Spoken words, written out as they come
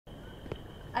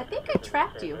I think I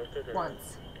trapped you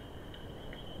once.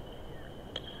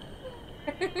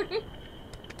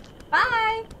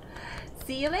 Bye!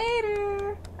 See you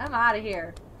later! I'm out of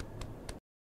here.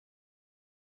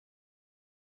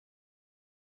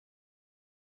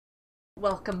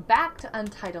 Welcome back to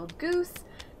Untitled Goose,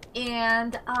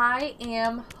 and I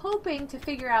am hoping to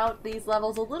figure out these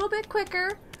levels a little bit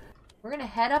quicker. We're gonna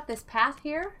head up this path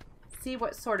here, see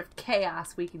what sort of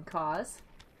chaos we can cause.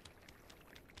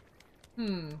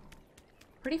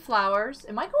 Pretty flowers.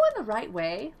 Am I going the right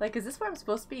way? Like, is this where I'm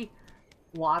supposed to be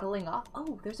waddling off?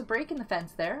 Oh, there's a break in the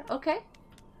fence there. Okay.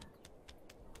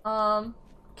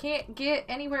 Can't get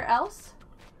anywhere else?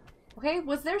 Okay,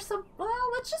 was there some... Well,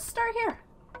 let's just start here.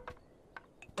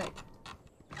 Wait.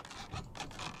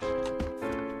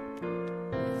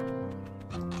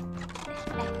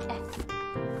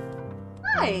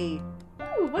 Hi!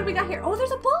 Ooh, what do we got here? Oh,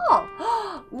 there's a ball!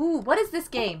 Ooh, what is this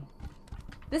game?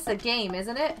 This is a game,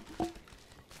 isn't it?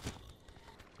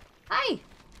 Hi!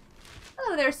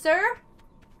 Hello there, sir!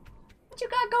 What you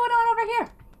got going on over here?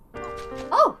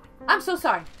 Oh! I'm so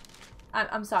sorry.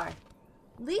 I'm sorry.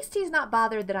 At least he's not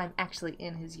bothered that I'm actually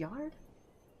in his yard.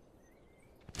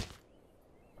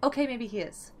 Okay, maybe he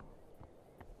is.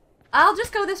 I'll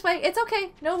just go this way. It's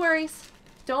okay. No worries.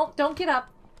 Don't get up.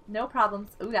 No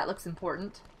problems. Ooh, that looks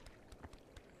important.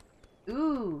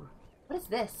 Ooh. What is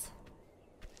this?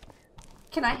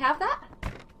 Can I have that?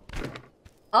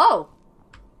 Oh.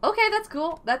 Okay, that's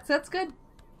cool. That's good.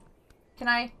 Can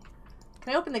I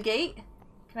open the gate?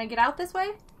 Can I get out this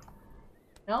way?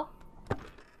 No?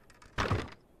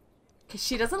 Cause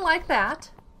she doesn't like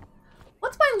that.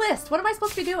 What's my list? What am I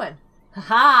supposed to be doing?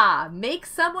 Haha! Make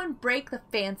someone break the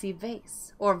fancy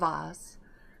vase or vase.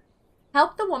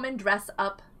 Help the woman dress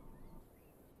up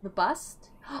the bust.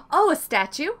 Oh, a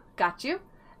statue. Got you.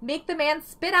 Make the man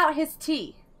spit out his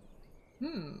tea.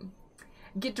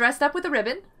 Get dressed up with a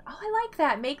ribbon. Oh, I like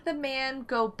that. Make the man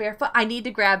go barefoot. I need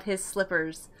to grab his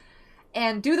slippers.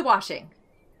 And do the washing.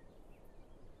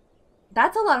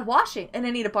 That's a lot of washing. And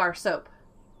I need a bar of soap.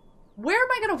 Where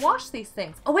am I going to wash these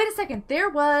things? Oh, wait a second.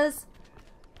 There's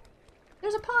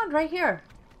a pond right here.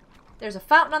 There's a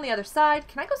fountain on the other side.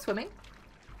 Can I go swimming?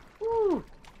 Ooh.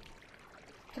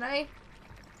 Can I?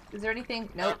 Is there anything?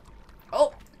 Nope.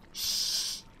 Oh.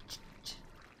 Shh.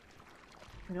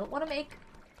 I don't want to make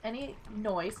any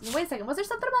noise. Wait a second. Was there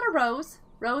something about a rose?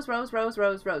 Rose, rose, rose,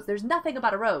 rose, rose. There's nothing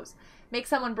about a rose. Make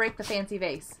someone break the fancy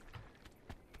vase.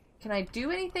 Can I do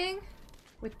anything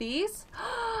with these?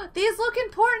 These look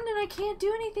important and I can't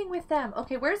do anything with them.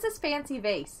 Okay, where's this fancy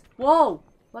vase? Whoa.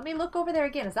 Let me look over there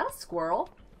again. Is that a squirrel?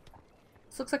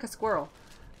 This looks like a squirrel.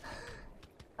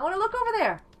 I want to look over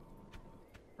there.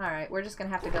 Alright, we're just going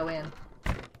to have to go in.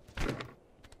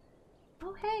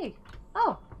 Oh, hey.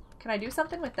 Oh, can I do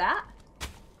something with that?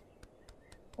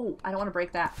 Oh, I don't want to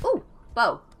break that. Oh,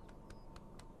 bow.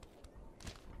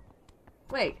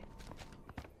 Wait.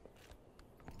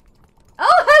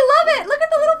 Oh, I love it! Look at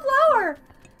the little flower!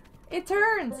 It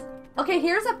turns. Okay,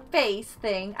 here's a face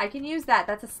thing. I can use that.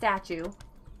 That's a statue.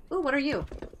 Ooh, what are you?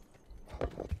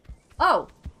 Oh.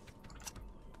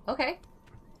 Okay.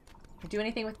 Can I do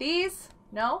anything with these?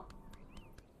 No?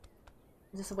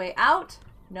 Is this a way out?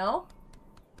 No?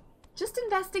 Just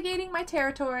investigating my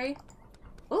territory.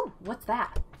 Ooh, what's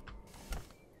that?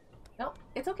 Nope,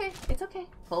 it's okay. It's okay.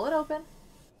 Pull it open.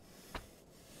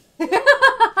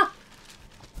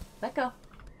 Let go.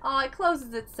 Oh, it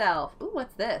closes itself. Ooh,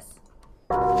 what's this?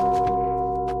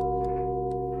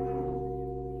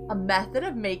 A method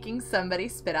of making somebody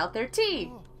spit out their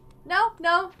tea.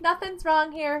 No, nothing's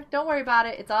wrong here. Don't worry about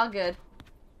it. It's all good.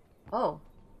 Oh.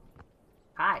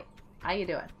 Hi. How you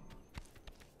doing?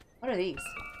 What are these?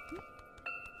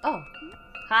 Oh.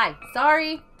 Hi.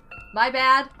 Sorry. My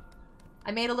bad.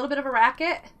 I made a little bit of a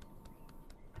racket.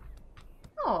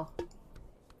 Oh.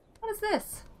 What is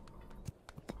this?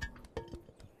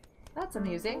 That's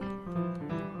amusing.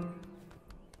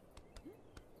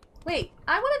 Wait,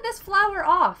 I wanted this flower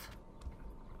off.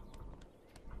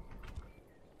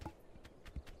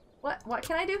 What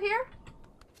can I do here?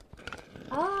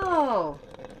 Oh.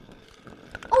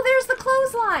 Oh, there's the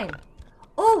clothesline.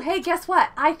 Oh, hey, guess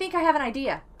what? I think I have an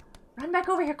idea. Run back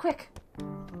over here quick.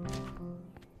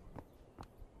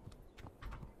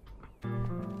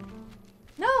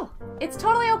 No, it's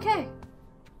totally okay.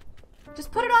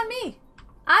 Just put it on me.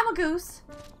 I'm a goose.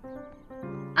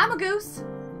 I'm a goose.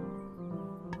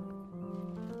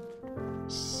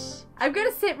 Shh. I'm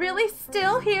gonna sit really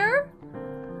still here.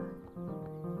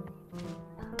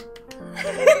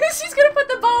 She's gonna put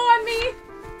the bow on me.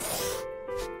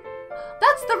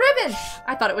 That's the ribbon.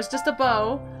 I thought it was just a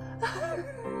bow.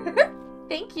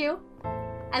 Thank you.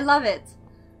 I love it.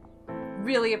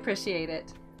 really appreciate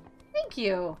it. Thank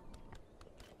you.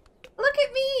 Look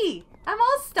at me. I'm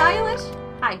all stylish.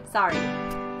 Hi, sorry.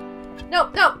 No,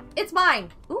 no, it's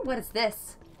mine. Ooh, what is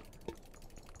this?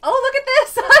 Oh, look at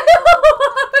this. I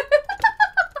love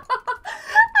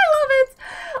it.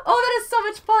 Oh, that is so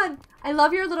much fun. I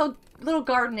love your little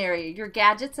garden area, your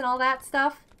gadgets and all that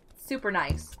stuff. Super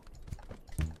nice.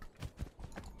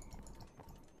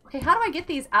 Okay, how do I get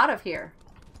these out of here?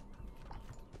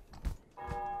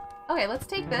 Okay, let's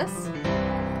take this.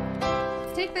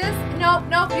 Let's take this. Nope,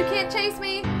 nope, you can't chase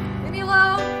me. Leave me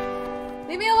alone.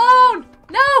 Leave me alone.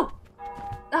 No!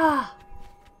 Ah.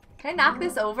 Can I knock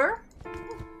this over?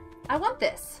 I want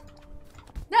this.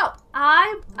 No,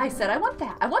 I said I want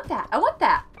that. I want that. I want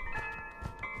that.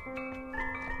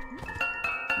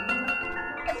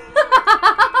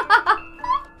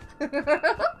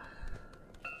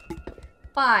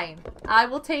 Fine. I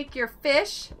will take your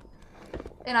fish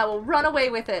and I will run away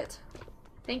with it.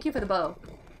 Thank you for the bow.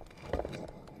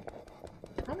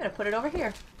 I'm gonna put it over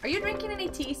here. Are you drinking any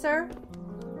tea, sir?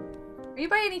 Are you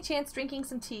by any chance drinking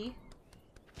some tea?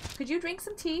 Could you drink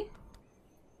some tea?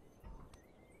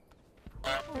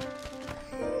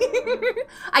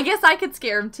 I guess I could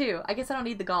scare him too. I guess I don't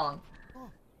need the gong.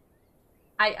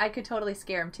 I could totally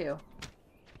scare him too.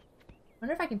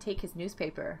 Wonder if I can take his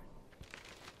newspaper.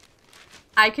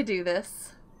 I could do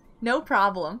this. No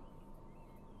problem.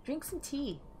 Drink some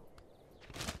tea.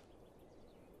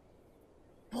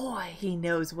 Boy, he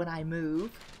knows when I move.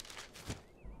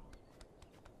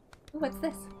 Ooh, what's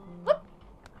this? Whoop.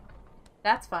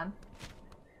 That's fun.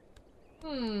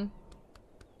 Can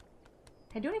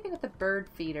I do anything with the bird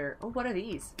feeder? Oh, what are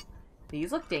these?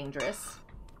 These look dangerous.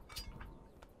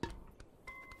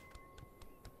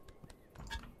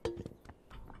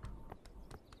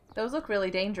 Those look really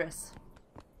dangerous.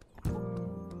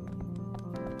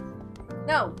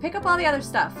 No, pick up all the other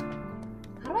stuff.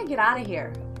 How do I get out of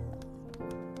here?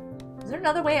 Is there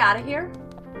another way out of here?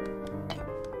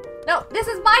 No, this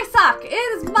is my sock. It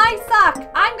is my sock.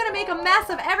 I'm gonna make a mess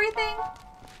of everything.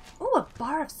 Ooh, a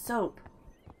bar of soap.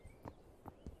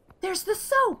 There's the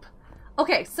soap.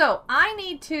 Okay, so I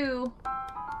need to...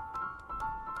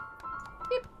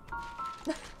 Beep.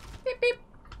 Beep, beep.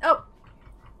 Oh.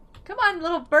 Come on,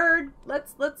 little bird.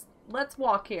 Let's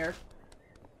walk here.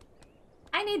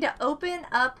 I need to open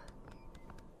up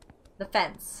the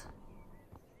fence.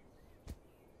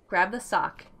 Grab the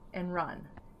sock and run.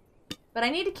 But I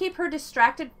need to keep her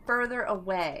distracted further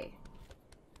away.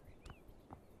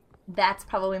 That's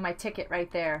probably my ticket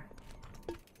right there.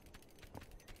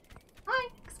 Hi,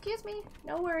 excuse me.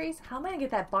 No worries. How am I going to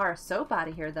get that bar of soap out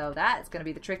of here, though? That's going to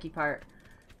be the tricky part.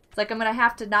 It's like I'm going to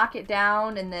have to knock it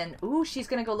down and then... Ooh, she's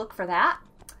going to go look for that.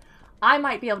 I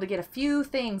might be able to get a few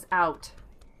things out.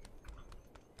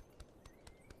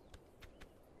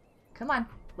 Come on.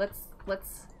 Let's...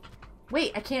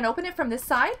 Wait, I can't open it from this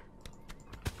side?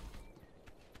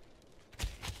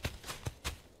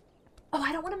 Oh,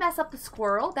 I don't want to mess up the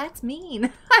squirrel. That's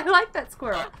mean. I like that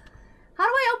squirrel. How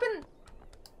do I open...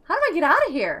 How do I get out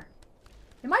of here?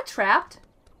 Am I trapped?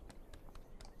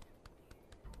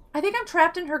 I think I'm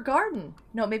trapped in her garden.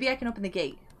 No, maybe I can open the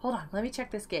gate. Hold on, let me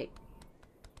check this gate.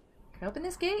 Can I open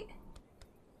this gate?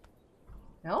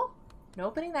 No? No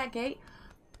opening that gate.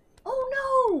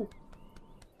 Oh no!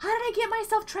 How did I get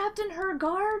myself trapped in her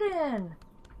garden?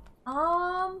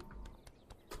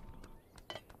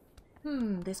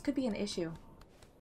 This could be an issue.